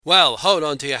Well, hold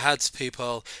on to your hats,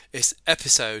 people. It's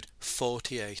episode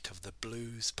 48 of the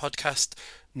Blues podcast,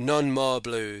 None More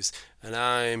Blues, and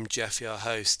I'm Jeff, your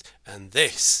host, and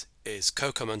this is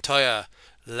Coco Montoya.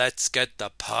 Let's get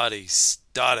the party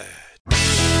started.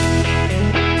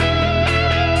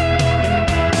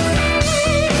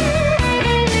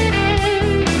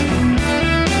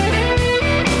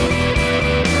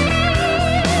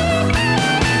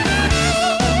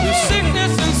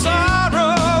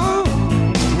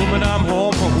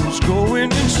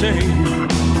 Going insane,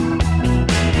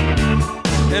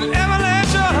 an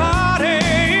avalanche of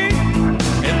heartache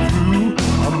and through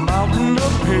a mountain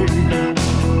of pain.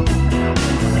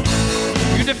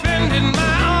 You defended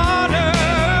my honor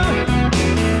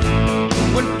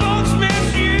when folks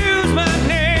misuse my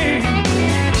name.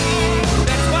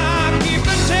 That's why I keep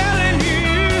on telling you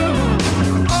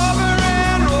over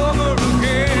and over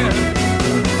again.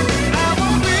 I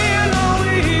will fear no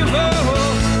evil.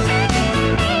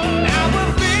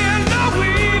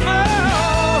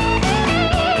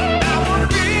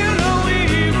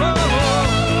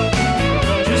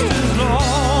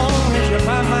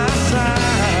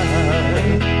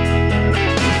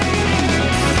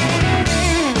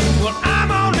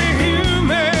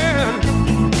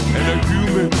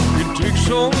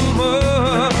 So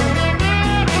much,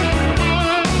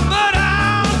 but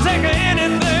I'll take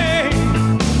anything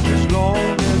as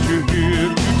long as you're here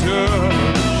to touch.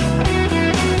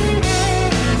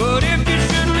 But if you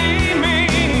should leave me,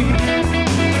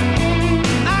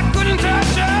 I couldn't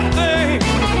touch a thing.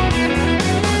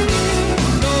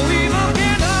 No evil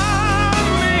can harm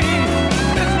me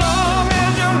as long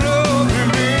as your love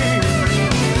remains.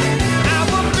 I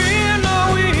will fear no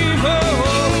evil.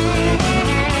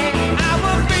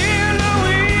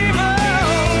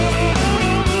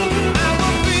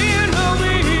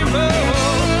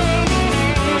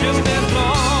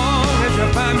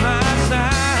 By my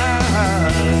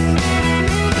side,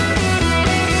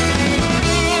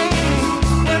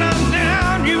 when I'm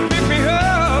down, you pick me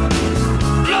up.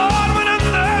 Lord, when I'm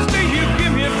thirsty, you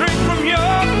give me a drink from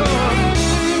your cup.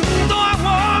 Though I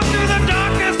walk through the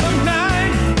darkness of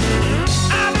night,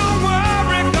 I don't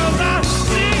worry 'cause I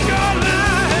see your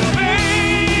light, baby.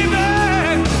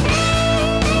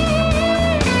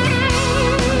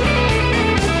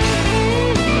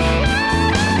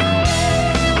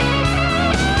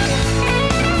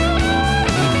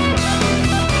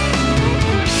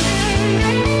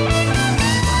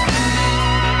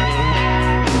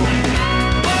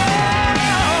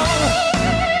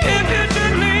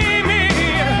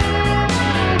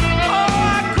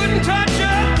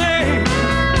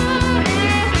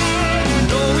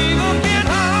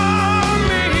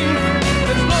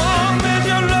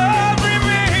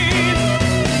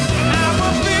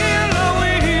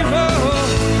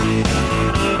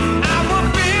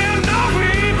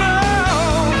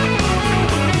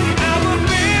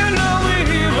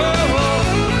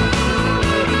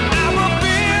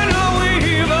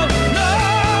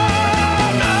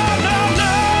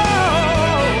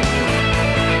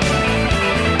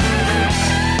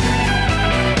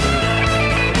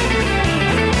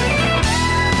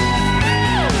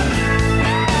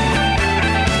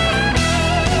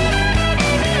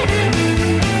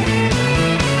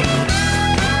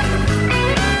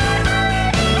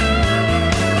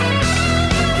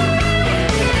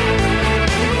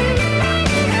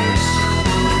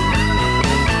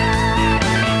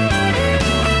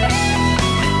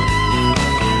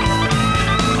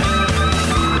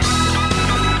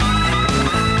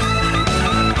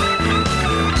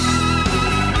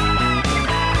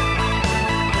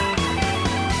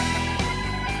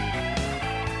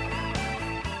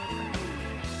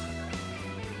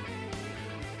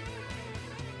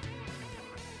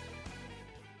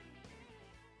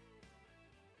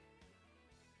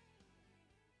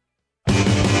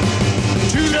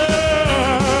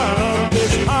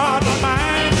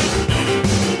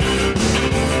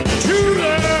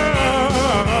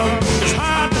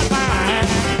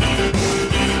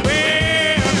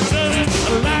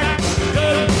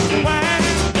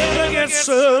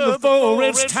 Before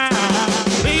it's time,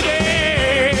 baby,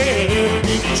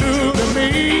 be true to me.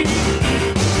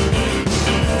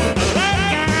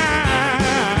 Like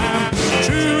I'm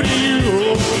true to you.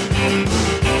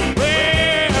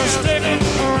 Well, sticking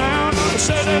around,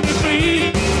 setting you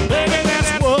free, baby,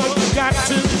 that's what you got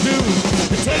to do.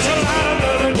 It takes a lot of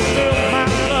loving to fill my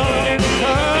love in the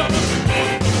cup.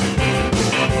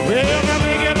 Well, let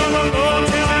me get on the road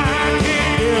till I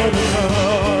hear the cup.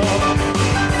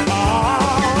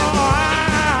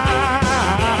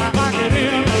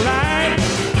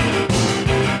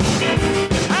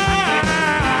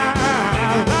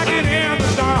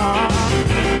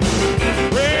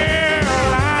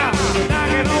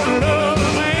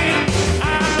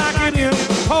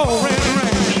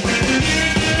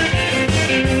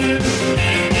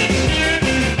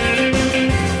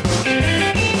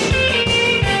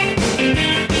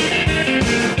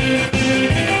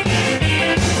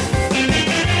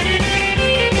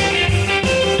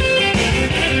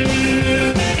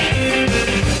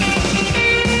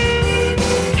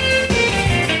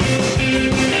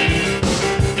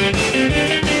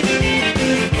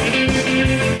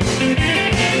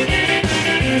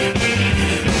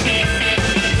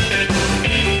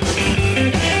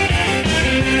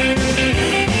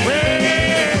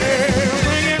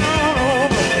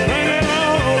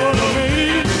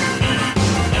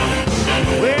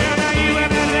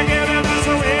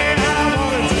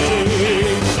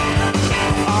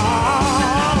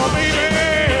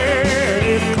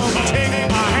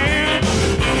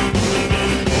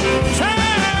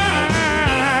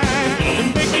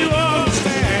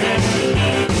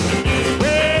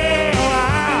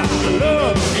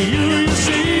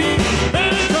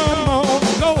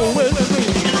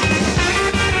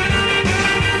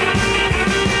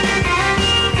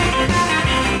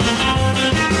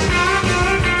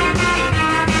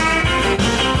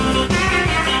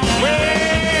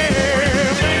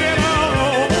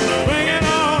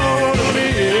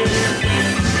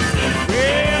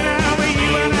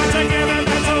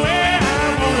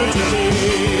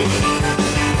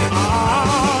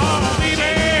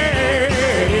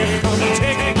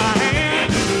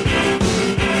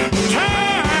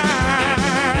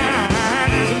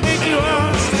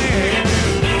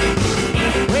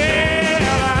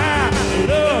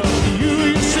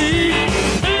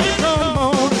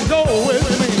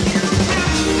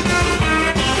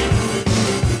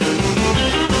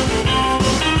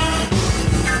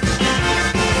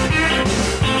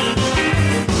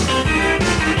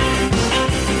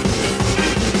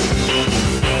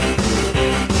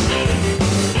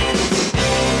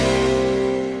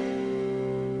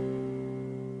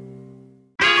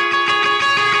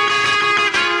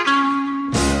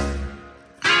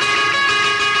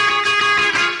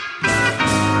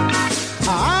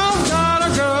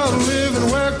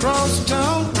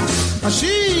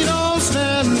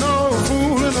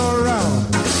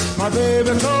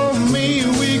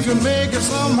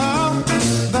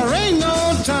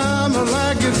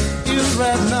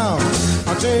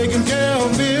 taking care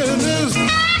of business.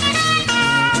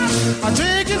 I'm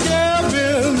taking care of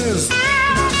business.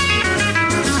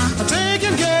 I'm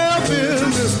taking care of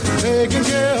business. Taking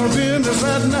care of business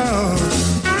right now.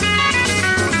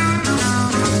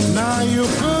 Now you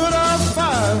put a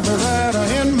 $5 that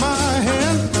are in my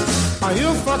hand.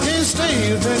 If I can't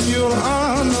stay, then you'll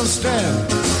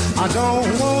understand. I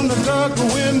don't want to duck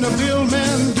when the bill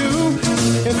man do.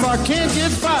 If I can't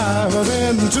get $5,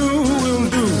 then $2 will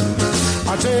do.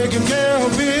 I'm taking care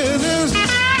of business.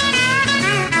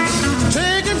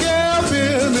 Taking care of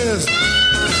business.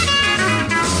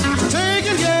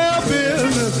 Taking care of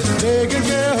business. Taking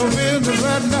care of business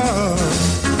right now.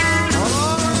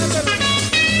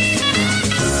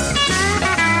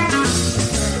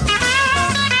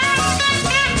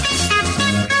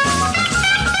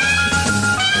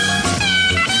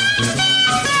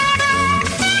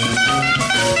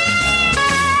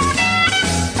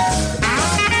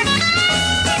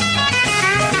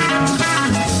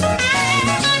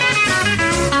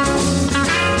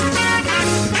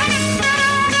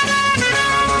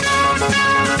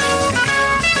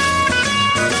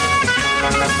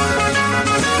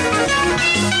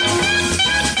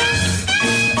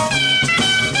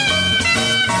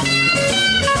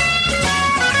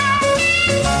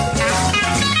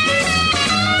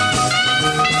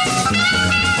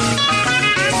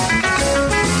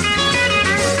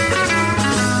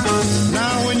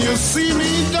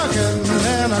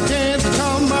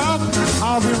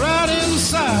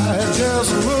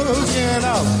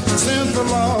 Since the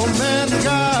lawman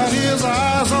got his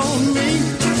eyes on me,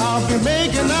 I'll be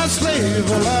making that slave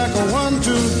like a 1,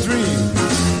 2, 3.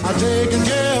 I'm taking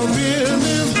care of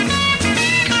business.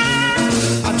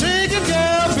 I'm taking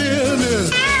care of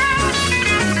business.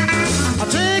 I'm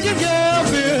taking care of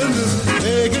business.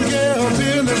 Taking care of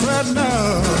business right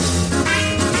now.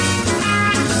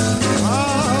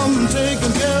 I'm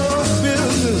taking care of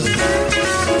business.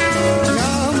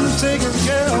 I'm taking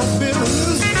care of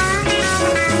business.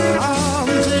 I'm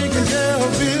taking care of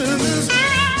business.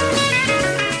 I'm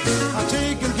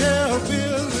taking care of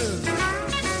business.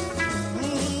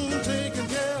 Taking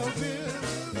care of business.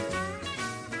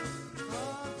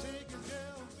 I'm taking care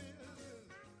of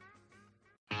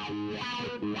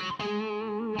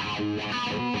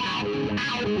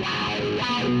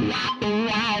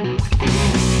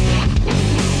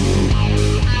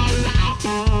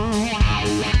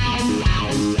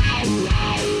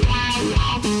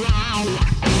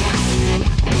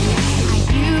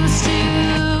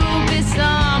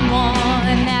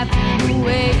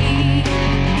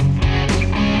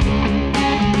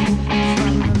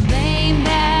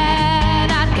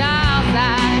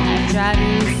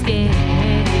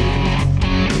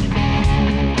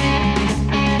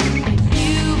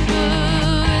You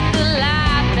put the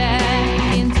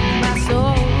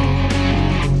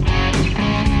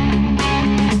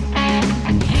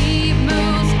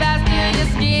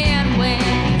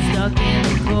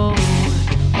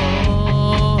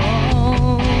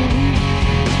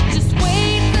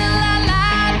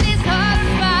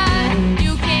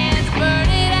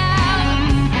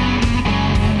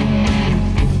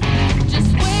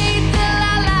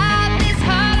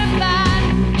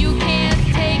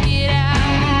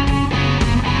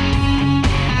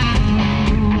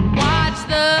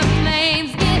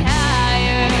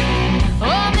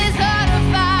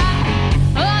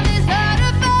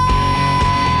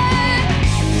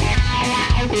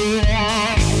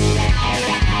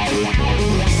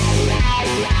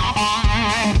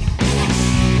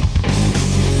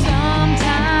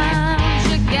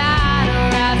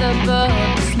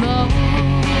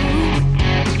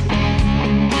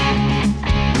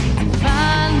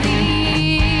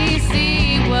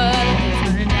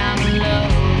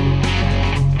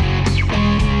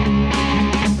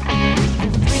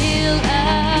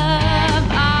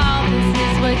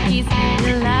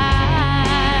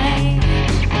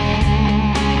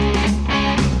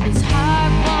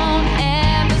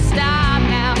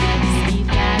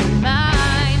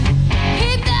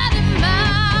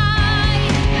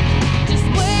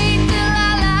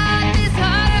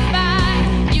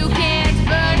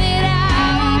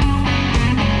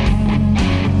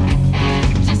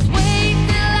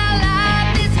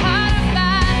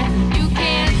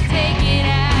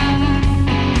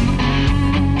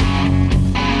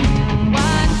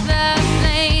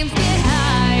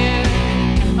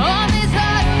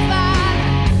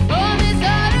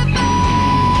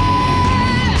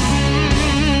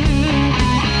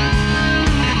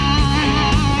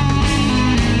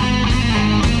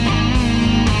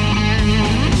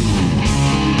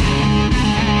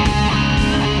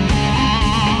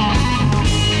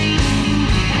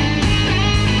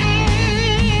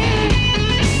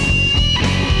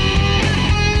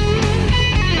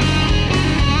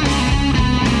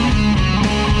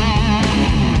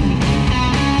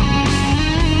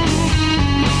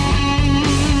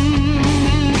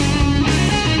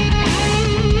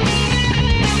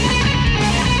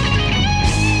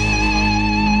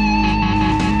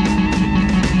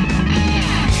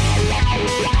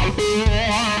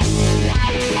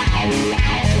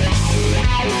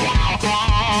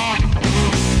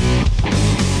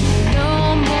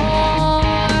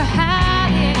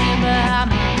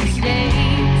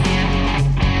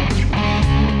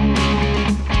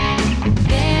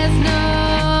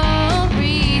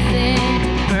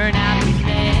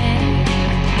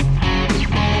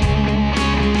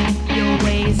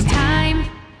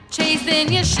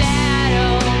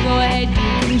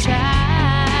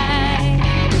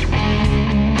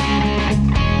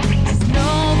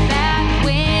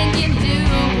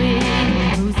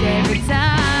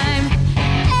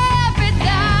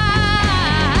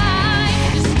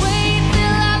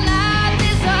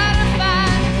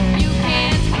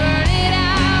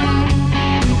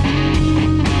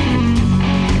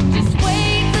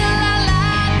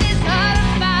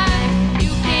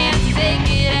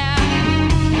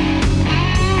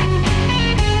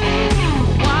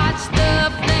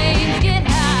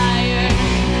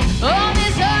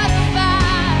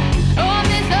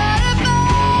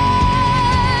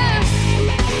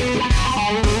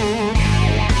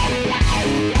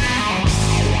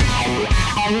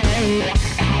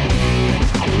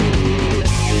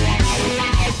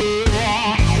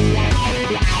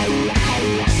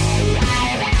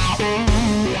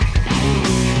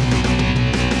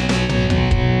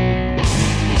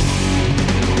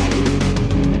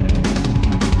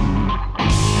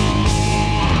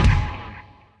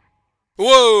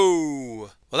Whoa!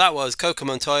 Well, that was Coco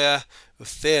Montoya with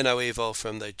Fear No Evil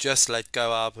from the Just Let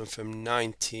Go album from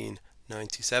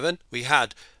 1997. We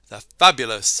had the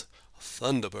fabulous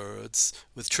Thunderbirds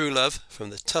with True Love from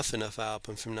the Tough Enough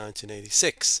album from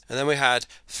 1986. And then we had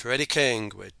Freddie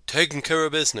King with Taking Care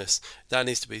of Business. That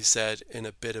needs to be said in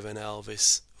a bit of an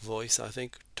Elvis voice, I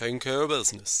think. Taking Care of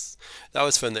Business. That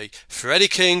was from the Freddie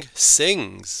King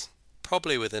Sings,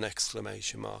 probably with an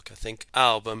exclamation mark, I think,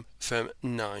 album from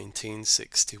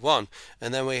 1961.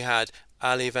 And then we had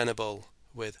Ali Venable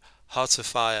with Hearts of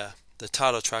Fire, the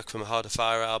title track from a Heart of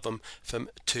Fire album from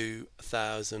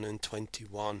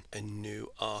 2021. A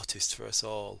new artist for us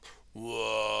all.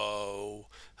 Whoa!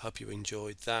 Hope you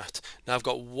enjoyed that. Now I've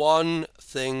got one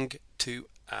thing to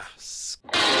ask.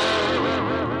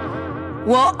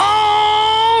 Well,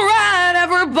 alright,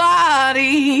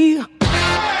 everybody,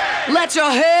 let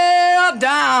your hair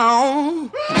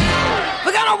down.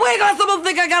 We got a wig on, some people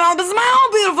think I got on. This is my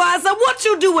own beautiful. I said, what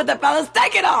you do with it, fellas?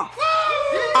 Take it off.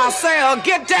 I say,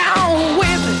 get down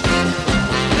with it.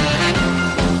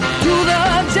 Do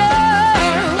the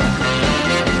dirt.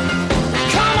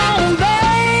 Come on,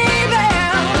 baby.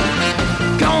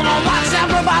 Gonna watch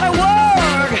everybody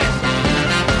work.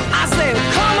 I say,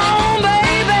 come on,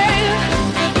 baby.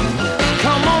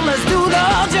 Come on, let's do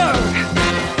the jerk.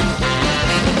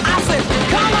 I say,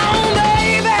 come on,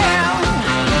 baby.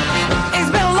 It's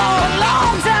been a long,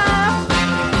 long time.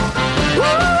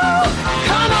 Woo!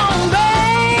 Come on,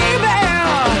 baby.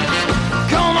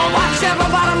 Come on, watch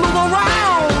everybody move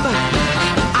around.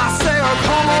 I say, oh,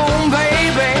 come on,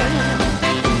 baby.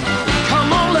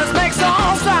 Come on, let's make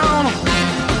some sound.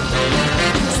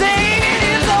 Sing it,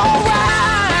 it's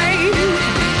alright.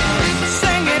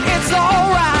 Sing it, it's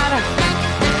alright.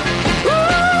 Woo!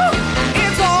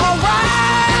 It's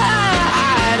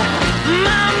alright.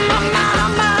 My, my, my,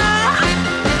 my.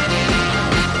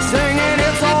 Sing it,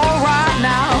 it's alright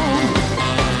now.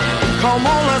 Come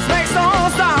on, let's make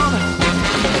some sound.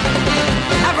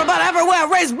 Everybody everywhere,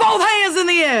 raise both hands in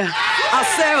the air. I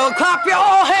say, well, clap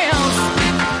your hands.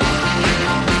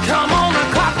 Come on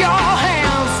and clap your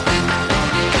hands.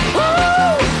 Woo!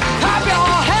 Clap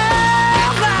your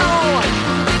hands now.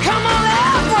 Come on,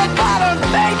 everybody,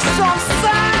 make some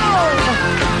sound.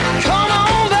 Come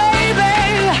on,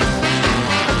 baby.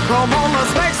 Come on,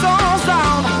 let's make some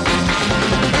sound.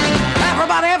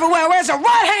 Everybody everywhere, raise your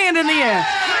right hand in the air.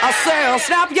 I say, oh,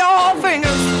 snap your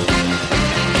fingers.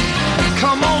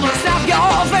 Come on and snap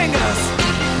your fingers.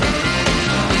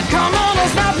 Come on and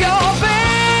snap your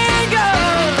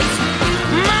fingers.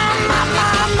 My, my,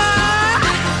 my, my.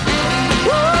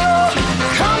 Woo!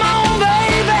 Come on,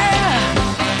 baby.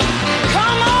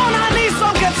 Come on, I need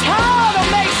some guitar to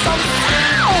make some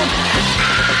sound.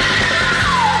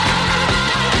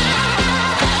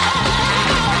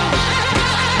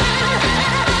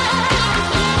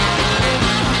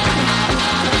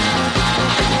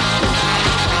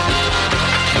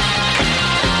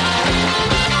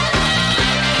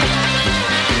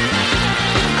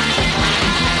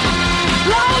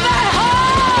 Blow that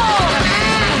horn.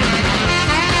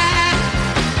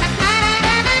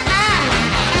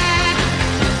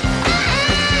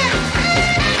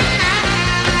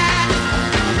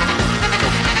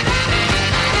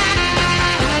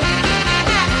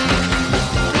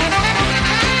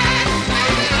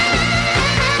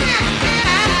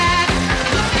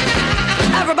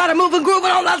 Everybody moving, grooving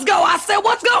on, let's go. I said,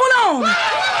 what's going on?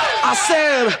 I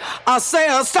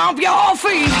said, stomp your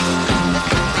feet.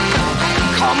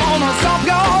 Come on and stomp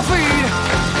your feet.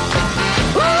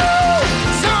 Woo!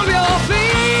 Stomp your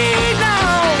feet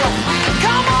now.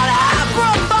 Come on,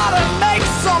 everybody, make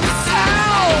some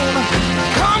sound.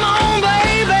 Come on,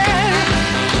 baby.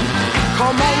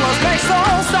 Come on, let's make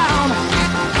some sound.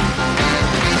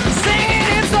 Sing it,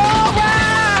 it's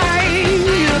alright.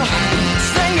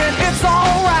 Sing it, it's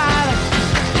alright.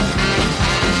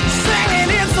 Sing it,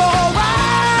 it's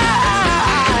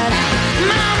alright.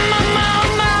 My, my, my,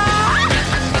 my.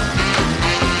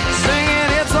 Sing it,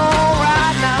 it's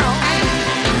alright now.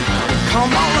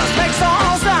 Come on, let's make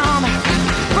some sound.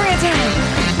 Bring it down.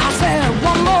 I said it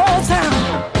one more time.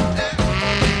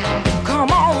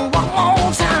 Come on, one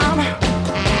more time.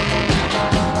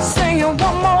 Sing it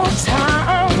one more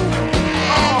time.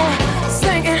 Oh,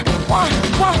 sing it one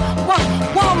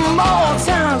more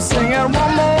time. Sing it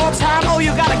one more time. Oh,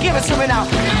 you gotta give it to me now.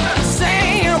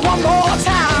 Sing it one more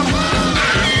time.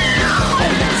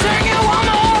 Sing it one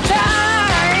more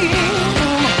time.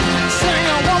 Sing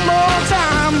it one more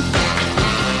time.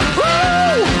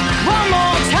 Woo! One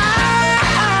more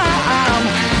time.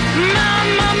 My,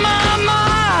 my, my,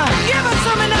 my. Give it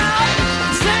to me now.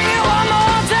 Sing it one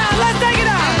more time. Let's take it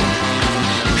out.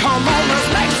 Come on,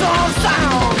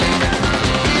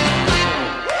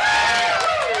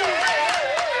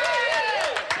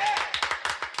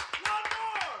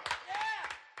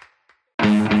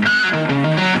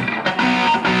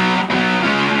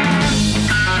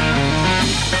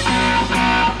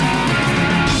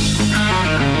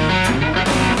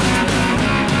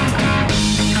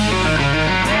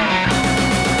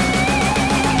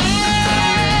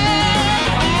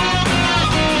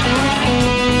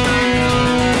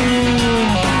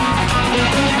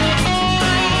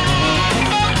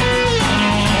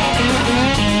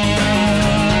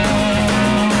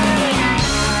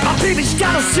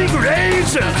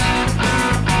 secret agent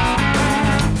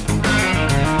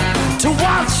to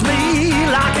watch me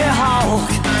like a hawk.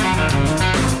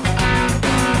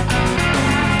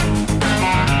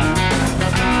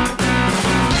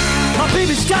 My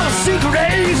baby's got a secret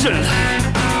agent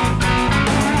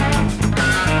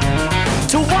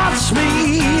to watch me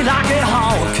like a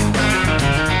hawk.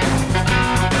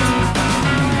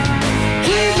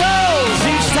 He knows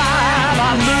each time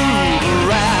I move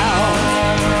around.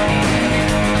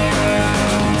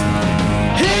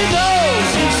 He knows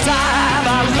each time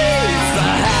I leave the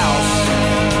house.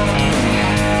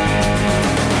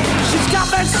 She's got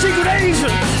that secret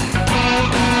agent,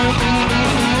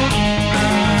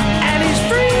 and he's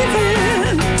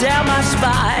breathing down my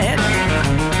spine.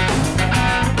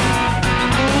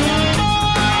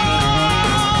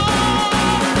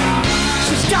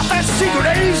 Got that secret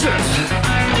agent,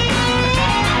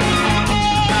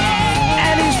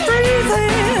 and he's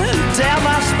breathing down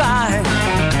my spine.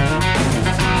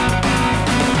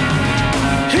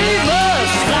 He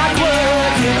must like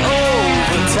working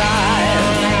overtime.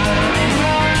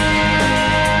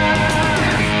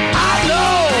 I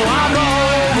know I'm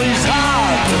always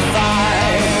hard to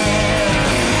find.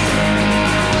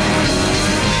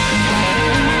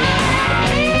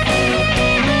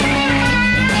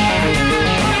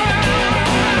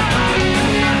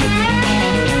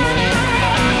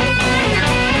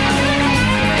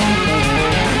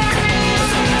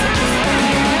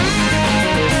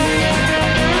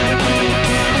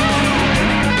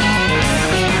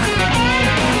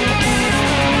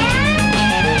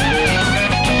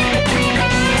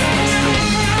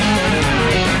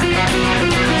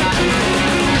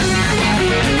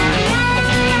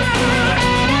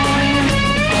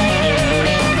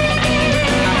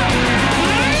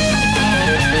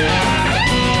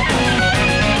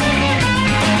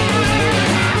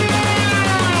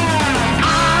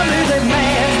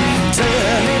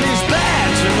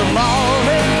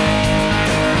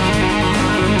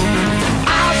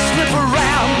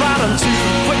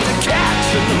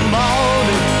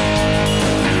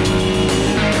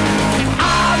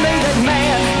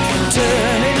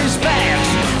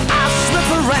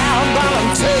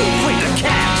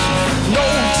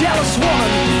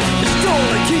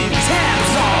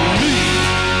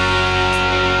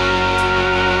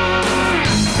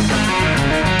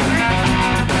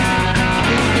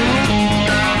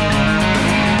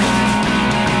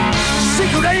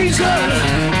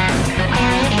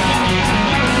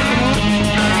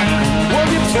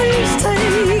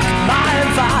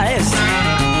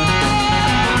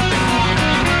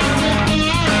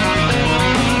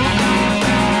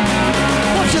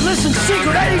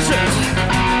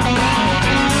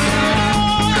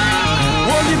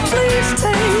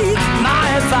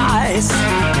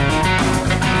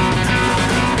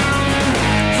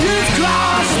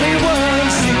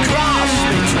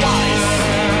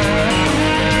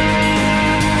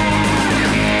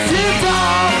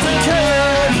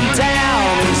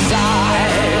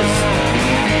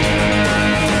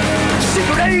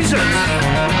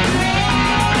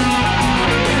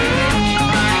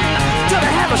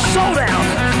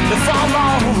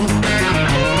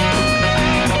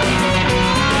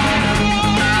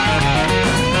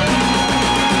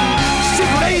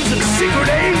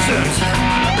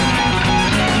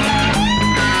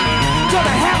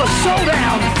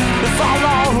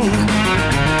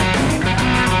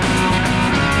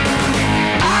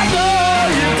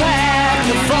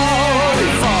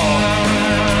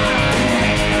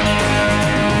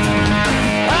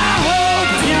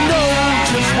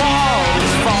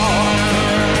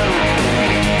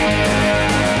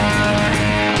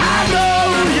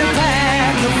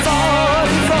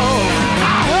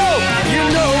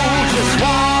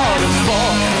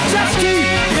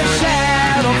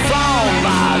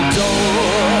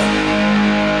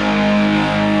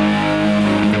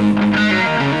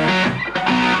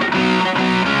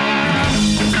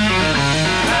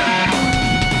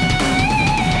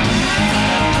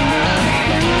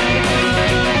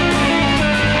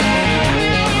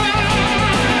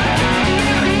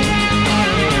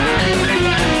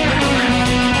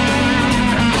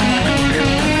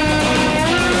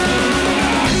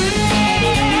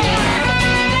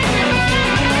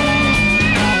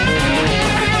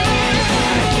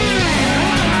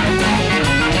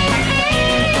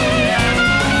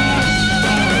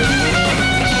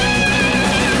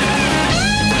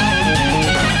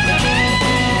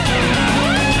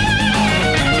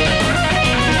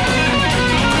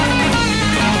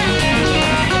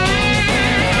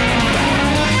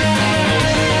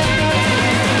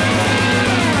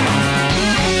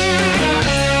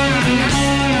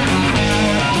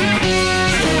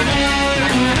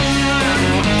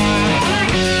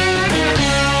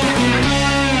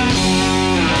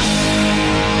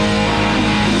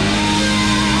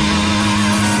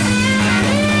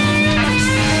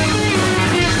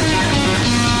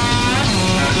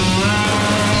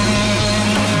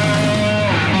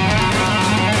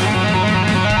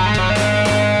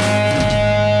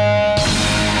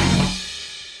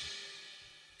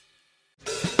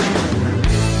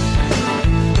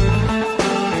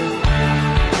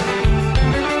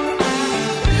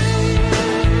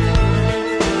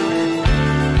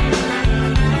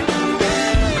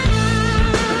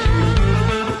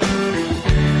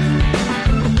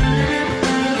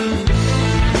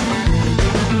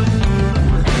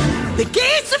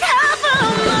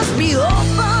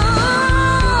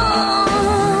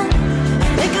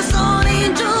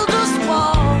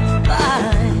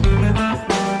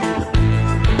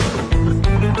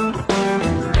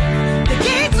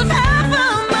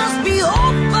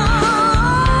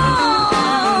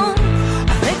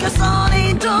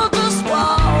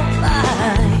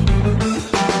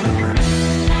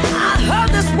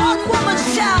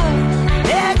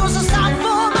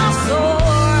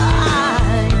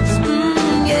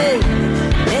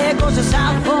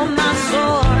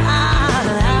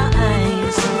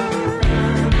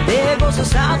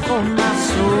 glasses out for my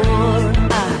sore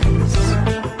eyes.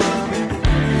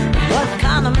 What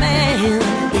kind of man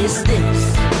is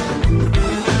this?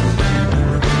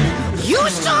 You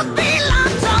should be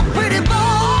locked up, pretty boy,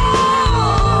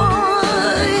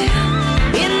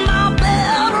 in my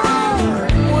bedroom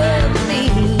with me.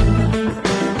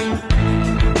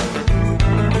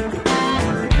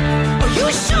 You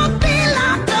should be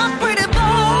locked up, pretty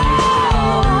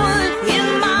boy, in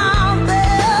my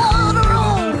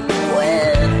bedroom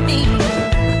with me.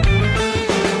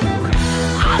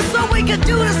 I thought we could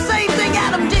do the same thing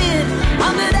Adam did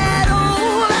under that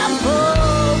old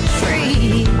apple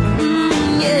tree.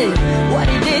 Yeah, what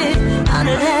he did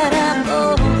under that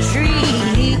apple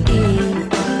tree.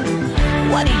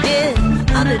 What he did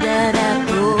under that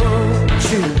apple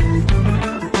tree.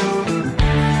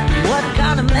 What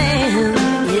kind of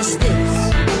man is this?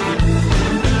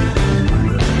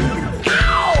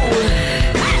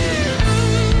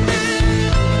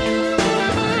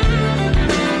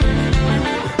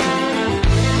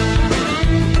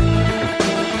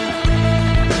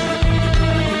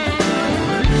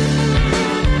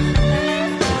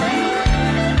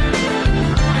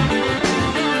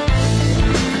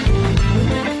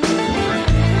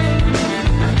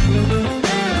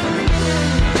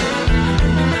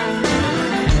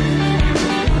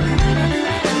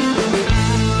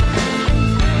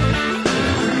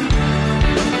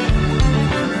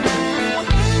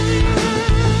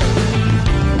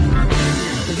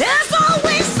 There's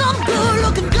always some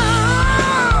good-looking girls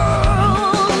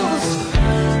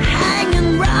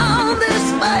hanging round this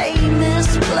famous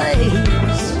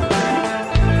place.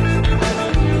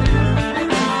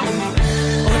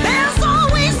 There's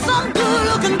always some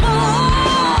good-looking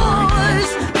boys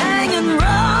hanging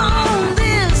round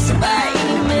this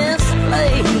famous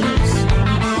place.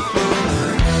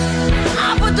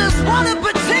 But there's one in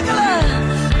particular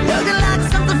looking like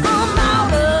something from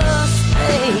outer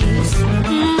space.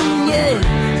 Yeah,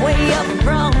 way up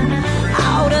from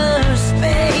outer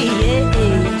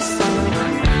space.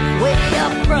 Way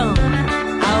up from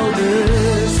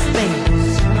outer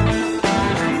space.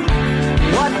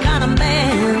 What kind of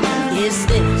man is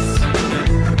this?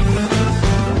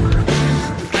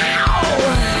 Ow!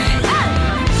 Hey!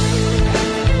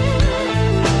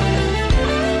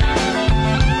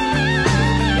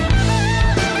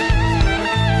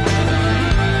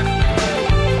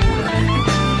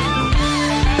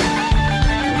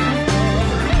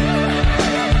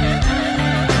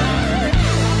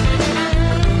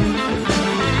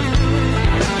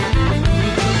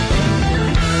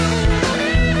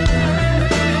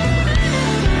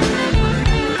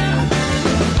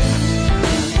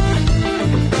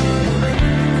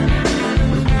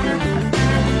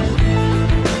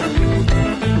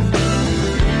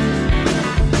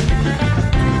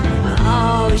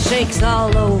 Oh, he shakes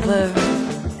all over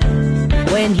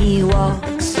when he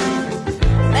walks.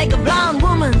 Make a blind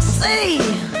woman see,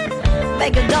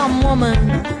 make a dumb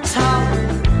woman talk.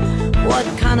 What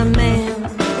kind of man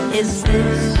is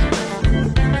this?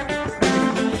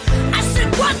 I said,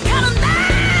 what kind of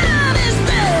man is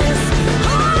this? Oh,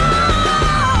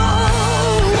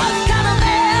 what kind of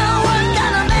man, what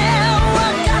kind of man,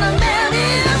 what kind of man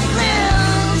is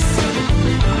this?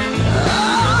 Oh,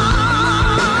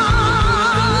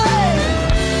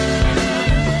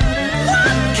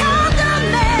 what kind of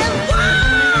man,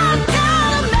 what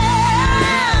kind of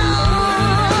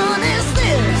man is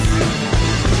this?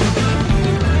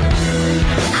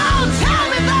 Oh, tell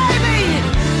me, baby.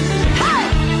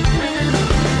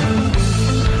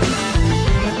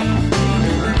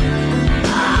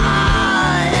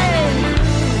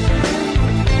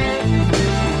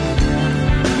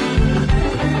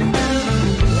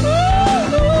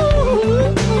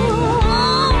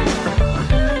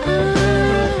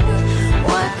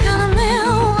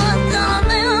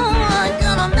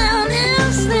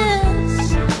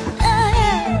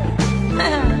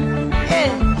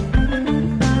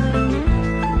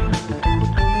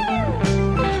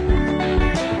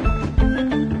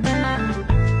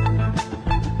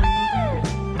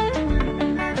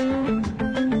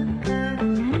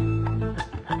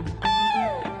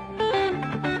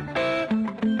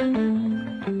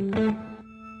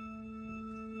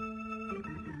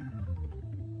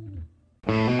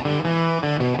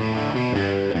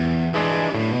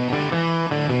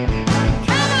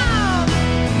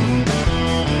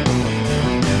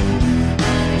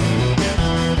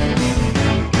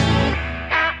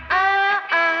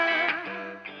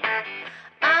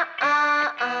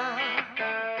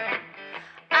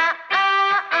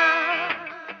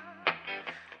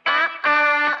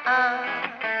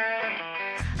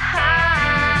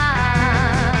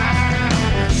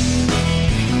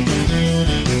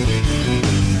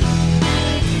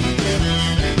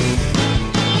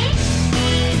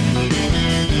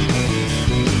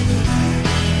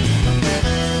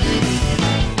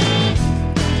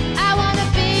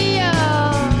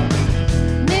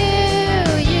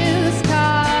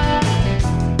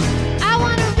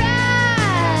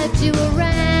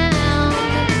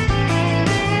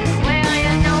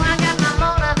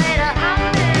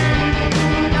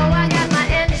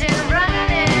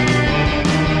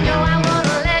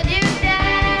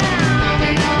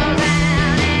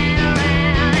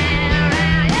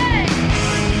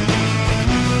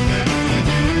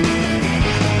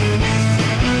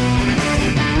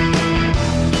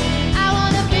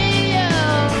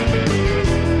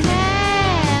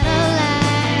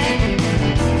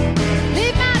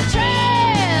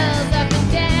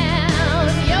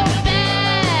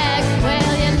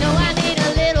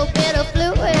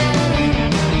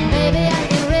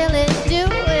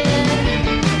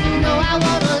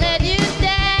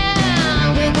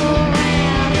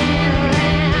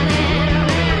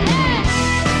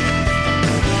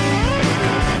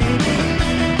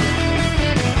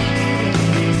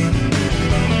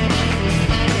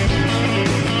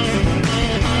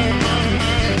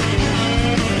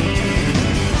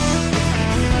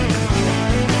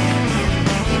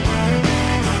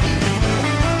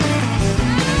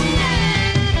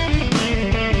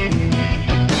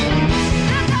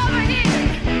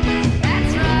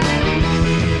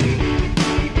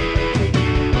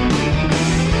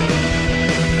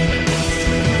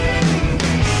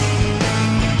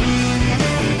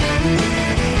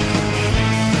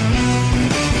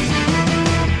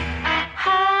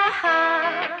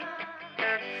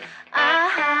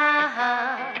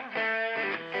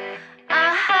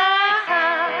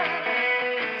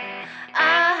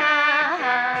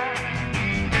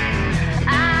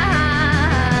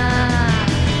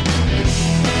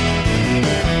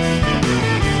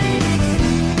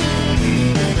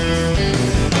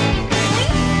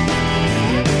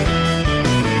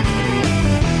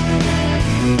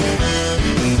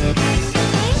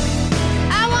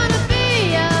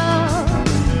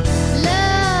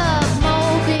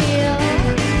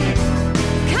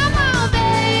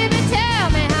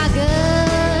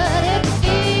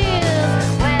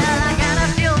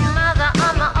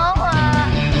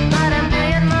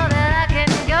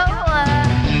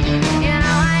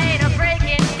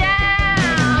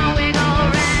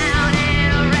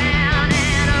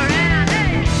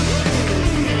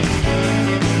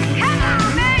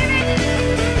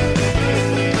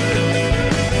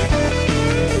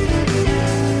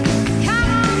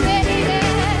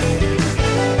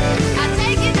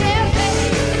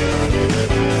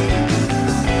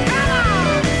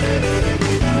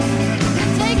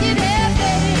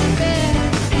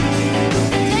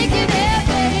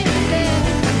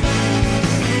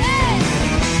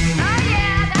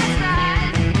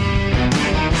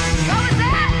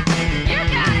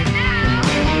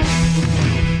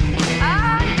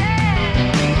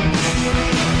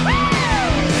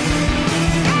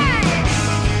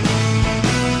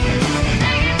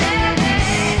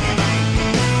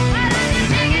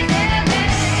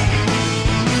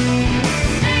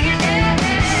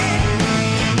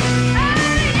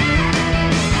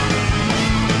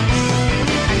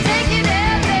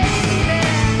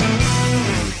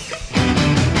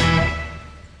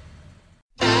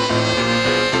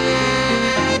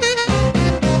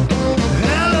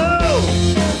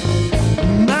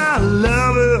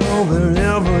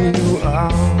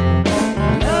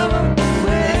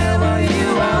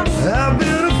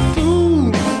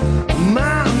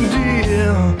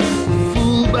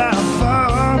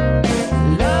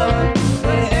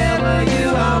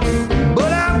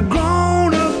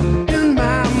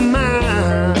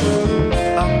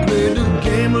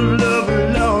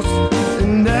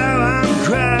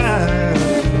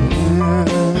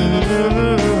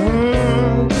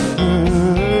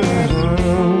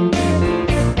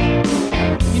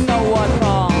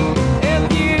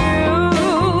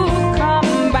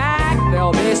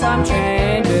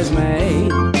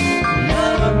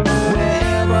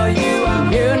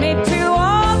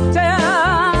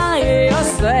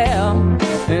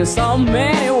 in so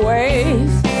many ways.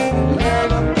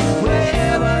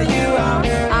 Wherever you are,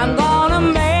 I'm gonna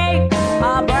make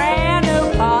a brand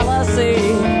new policy.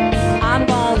 I'm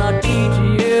gonna teach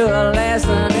you a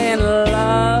lesson in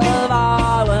loveology.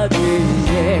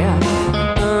 Yeah.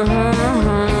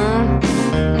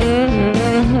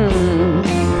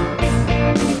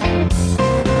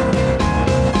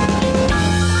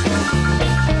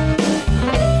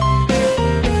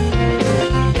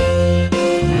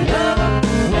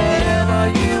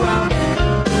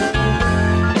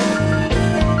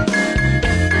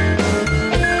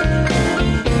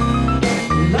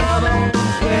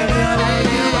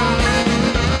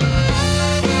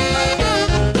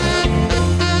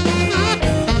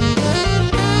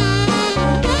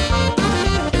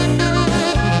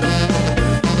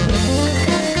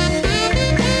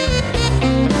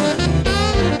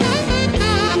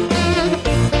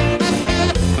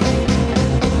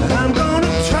 I'm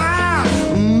gonna try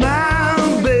my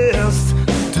best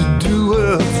to do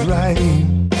what's right.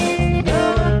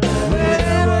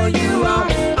 Wherever you are,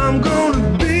 I'm gonna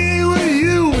be with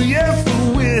you, yes I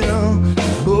will,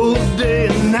 both day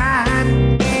and night.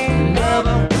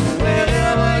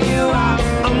 Wherever you are,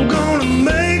 I'm gonna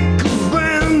make a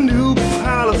brand new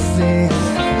policy.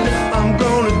 I'm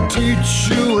gonna teach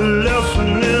you a lesson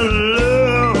in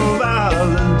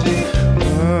loveology.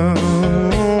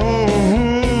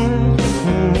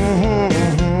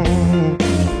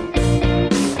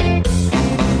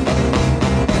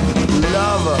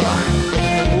 Lover,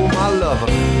 oh my lover,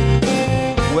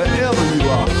 wherever you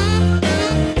are.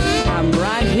 I'm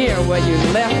right here where you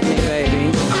left me, baby.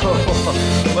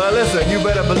 Well, listen, you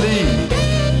better believe.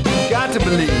 Got to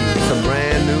believe it's a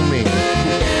brand new me.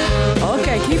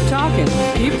 Okay, keep talking.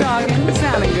 Keep talking. It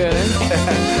sounded good.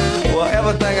 Well,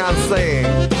 everything I'm saying,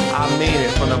 I mean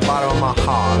it from the bottom of my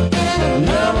heart.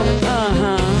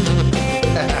 Uh-huh.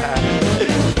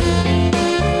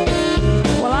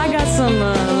 Well, I got some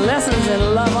lessons in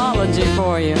loveology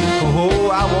for you. Oh,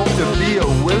 I want to be a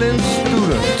willing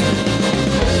student.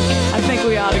 I think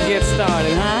we ought to get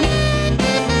started, huh?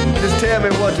 Just tell me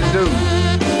what to do.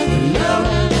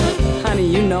 Honey,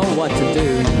 you know what to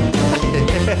do.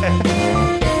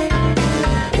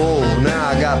 Oh, now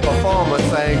I got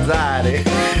performance anxiety.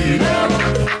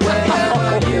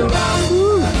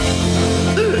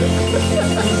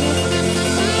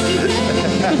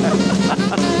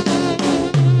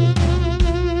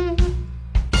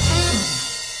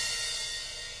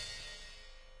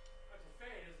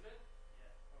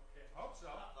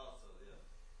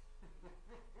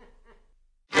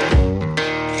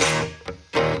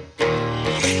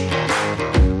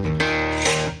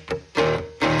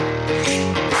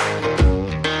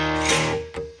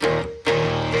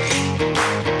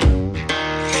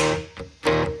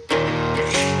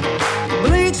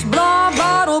 Bleach, blonde,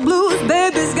 bottle blues,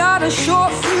 baby's got a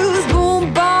short fuse.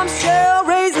 Boom, bomb, shell,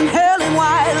 raising hell in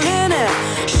white linen.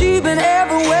 She been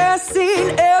everywhere,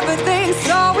 seen everything,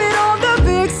 saw it on the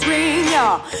big screen,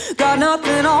 y'all. Got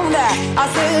nothing on that. I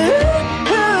said,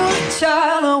 ooh,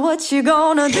 child, what you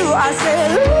gonna do? I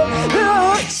said,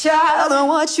 ooh, child,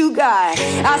 what you got?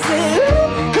 I said,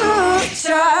 ooh,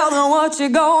 child, what you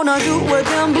gonna do with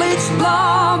them bleach,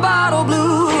 blonde, bottle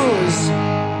blues?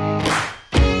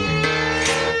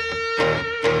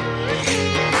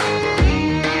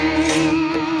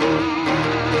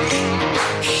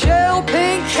 Shell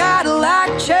pink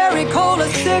Cadillac, cherry cola,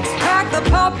 six-pack, the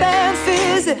pop and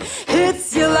fizz, it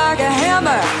hits you like a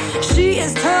hammer. She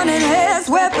is turning heads,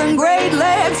 weapon grade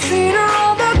legs, seen her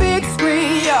on the big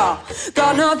screen, y'all.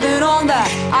 Got nothing on that.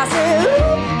 I said,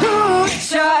 ooh,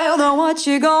 child, what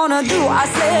you gonna do? I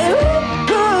said,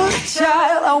 ooh,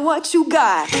 child, what you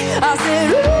got? I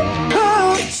said,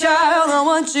 ooh, child,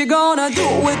 what you gonna do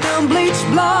with them bleach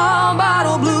blonde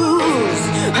bottle blues?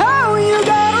 Oh, you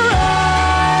gotta ride,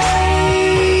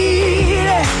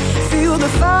 feel the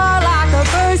fire like a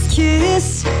first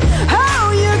kiss.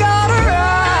 Oh, you gotta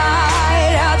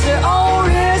ride at your own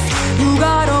risk. You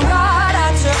gotta ride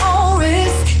at your own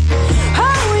risk.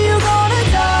 Oh, you gonna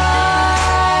die,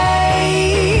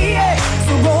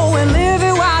 so go and live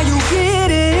it while you get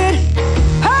it.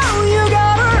 Oh, you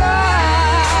gotta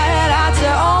ride at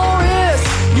your own risk.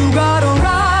 You gotta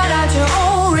ride at your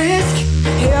own risk.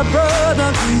 Here,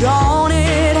 brother, get on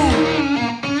it.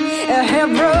 Hey,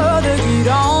 brother, get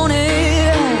on it.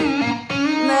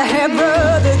 Hey,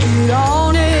 brother, get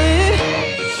on it.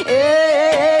 Yeah.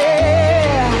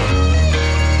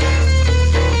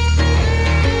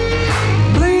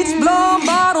 Bleach, blonde,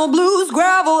 bottle blues,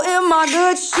 gravel in my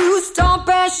good shoes, stomp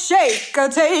and shaker,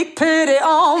 take pity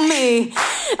on me.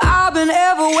 I've been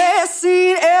everywhere,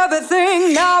 seen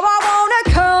everything. Now I wanna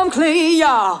come clean,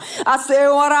 y'all. I say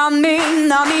what I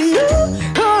mean. I mean,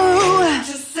 ooh,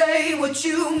 just say what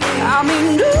you mean. I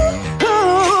mean,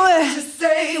 ooh, just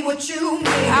say what you mean.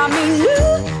 I mean,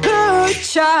 ooh,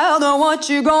 child, what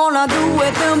you gonna do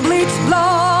with them bleach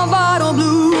blonde bottle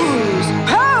blues?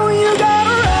 How you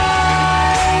gotta ride,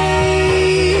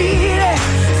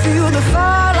 feel the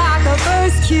fire like a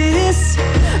first kiss.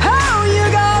 How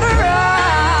you gotta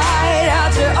ride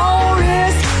at your own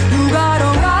risk. You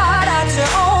gotta ride at your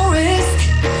own risk.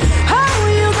 How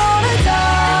you gonna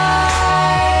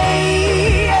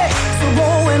die? So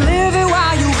go and live it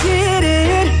while you get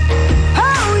it.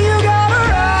 How you gotta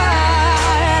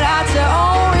ride at your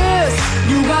own risk.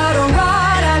 You gotta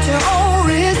ride at your own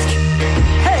risk.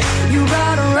 Hey, you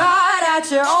gotta ride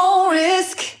at your own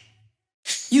risk.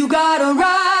 You gotta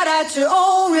ride at your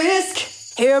own risk.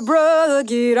 Here, brother,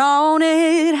 get on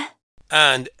it.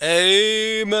 And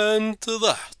amen to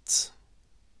that.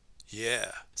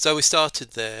 Yeah. So we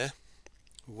started there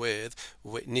with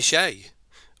Whitney Shay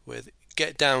with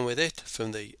Get Down With It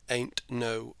from the Ain't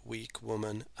No Weak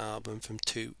Woman album from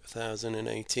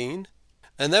 2018.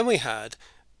 And then we had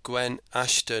Gwyn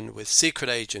Ashton with Secret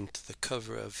Agent, the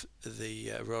cover of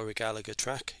the Rory Gallagher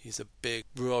track. He's a big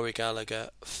Rory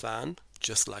Gallagher fan,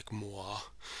 just like moi.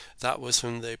 That was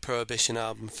from the Prohibition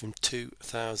album from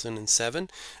 2007.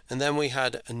 And then we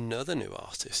had another new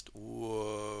artist.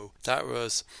 Whoa. That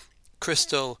was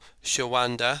Crystal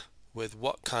Shawanda with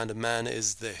What Kind of Man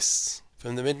Is This?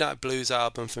 From the Midnight Blues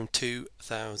album from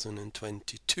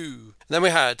 2022. And then we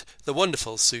had the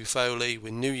wonderful Sue Foley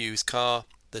with New Used Car,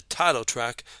 the title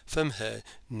track from her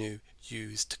New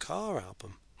Used Car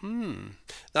album.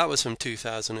 That was from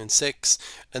 2006.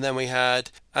 And then we had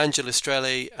Angela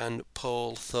Strehli and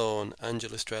Paul Thorn.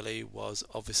 Angela Strehli was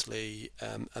obviously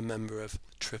a member of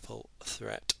Triple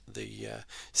Threat, the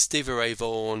Stevie Ray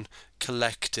Vaughan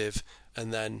collective,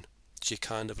 and then she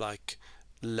kind of like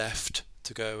left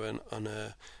to go on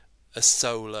a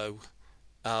solo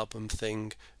album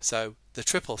thing. So the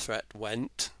Triple Threat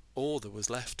went, all that was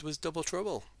left was Double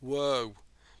Trouble. Whoa.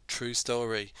 True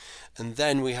story. And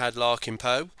then we had Larkin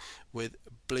with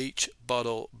Bleach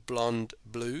Bottle Blonde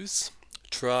Blues.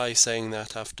 Try saying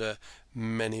that after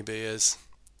many beers.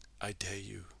 I dare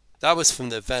you. That was from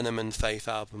the Venom and Faith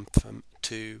album from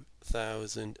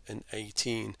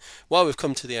 2018. Well, we've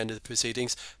come to the end of the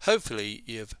proceedings. Hopefully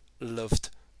you've loved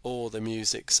all the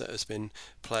music that has been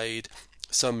played.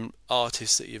 Some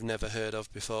artists that you've never heard of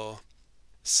before.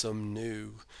 Some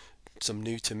new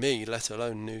to me, let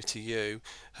alone new to you.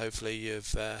 Hopefully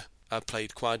you've I've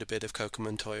played quite a bit of Coco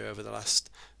Montoya over the last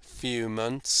few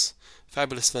months.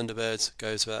 Fabulous Thunderbirds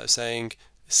goes without saying.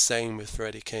 Same with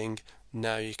Freddie King.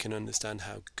 Now you can understand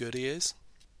how good he is.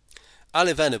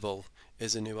 Venable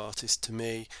is a new artist to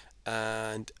me,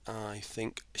 and I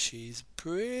think she's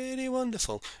pretty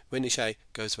wonderful. Whitney Shay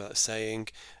goes without saying,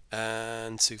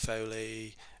 and Sue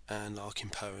Foley and Larkin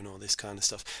Poe and all this kind of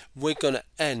stuff. We're going to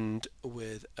end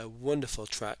with a wonderful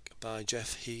track by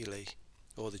Jeff Healey,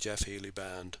 or the Jeff Healey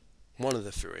Band. One of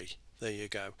the three. There you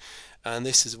go. And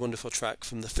this is a wonderful track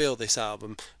from the Feel This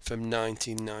album from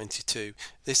 1992.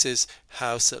 This is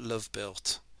House That Love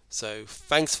Built. So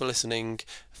thanks for listening.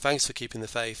 Thanks for keeping the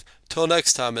faith. Till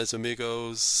next time, mes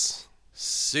amigos.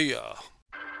 See ya.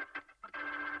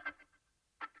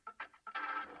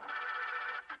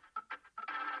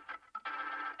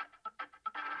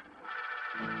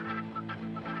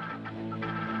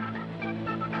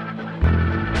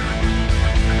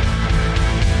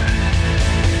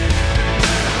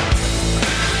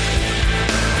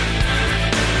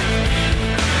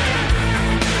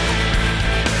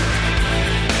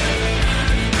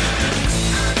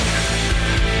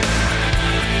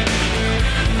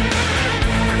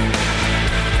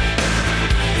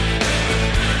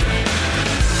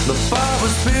 The bar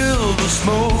was filled with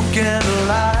smoke and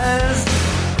lies.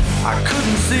 I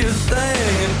couldn't see a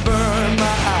thing, it burned my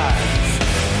eyes.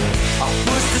 I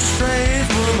pushed a strange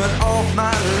woman off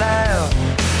my lap.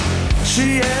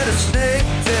 She had a snake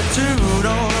tattooed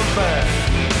on her back.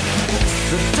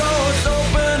 The doors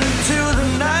opened into the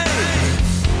night.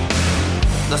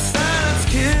 The silence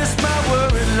kissed my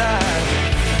worried life.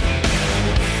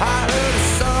 I heard a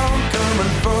song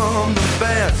coming from the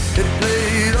band. It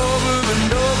played over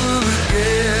and over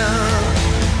again.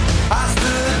 I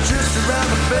stood just around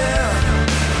the bend,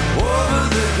 over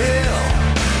the hill,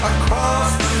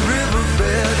 across the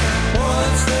riverbed,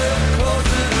 one step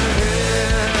closer to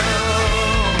hell.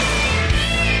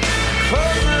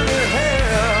 Closer to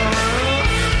hell.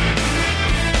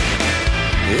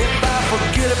 If I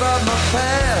forget about about my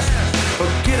past,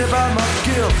 forget about my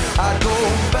guilt. I go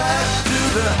back to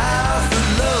the house that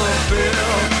love built.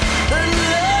 The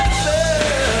love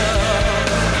built.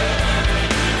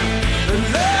 The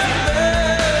love built.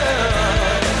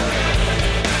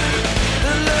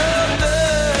 The love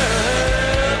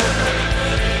built.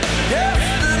 Yes,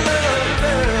 the love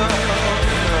built.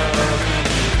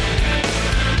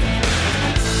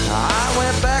 I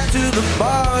went back to the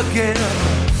bar again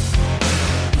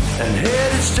and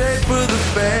headed straight for the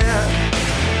band.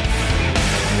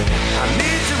 I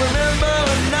need to remember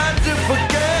and not to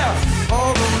forget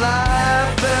all the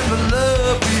life and the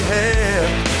love we had.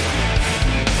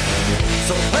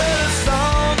 So play the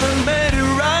song that made it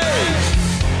right,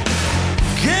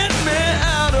 get me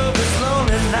out of this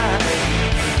lonely night.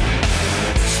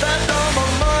 Slapped all my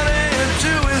money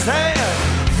into his hand,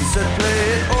 he said play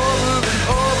it over and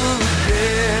over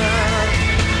again.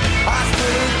 I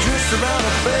stood just around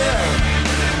a bend,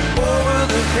 over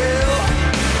the hill,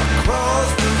 across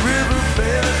the river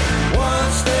bed, one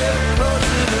step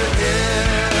closer to him.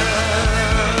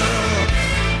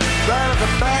 Right at the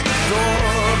back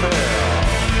doorbell.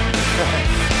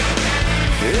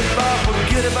 If I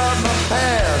forget about my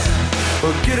past,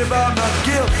 forget about my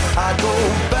guilt, I go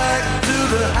back to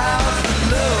the house that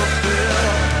love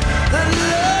built.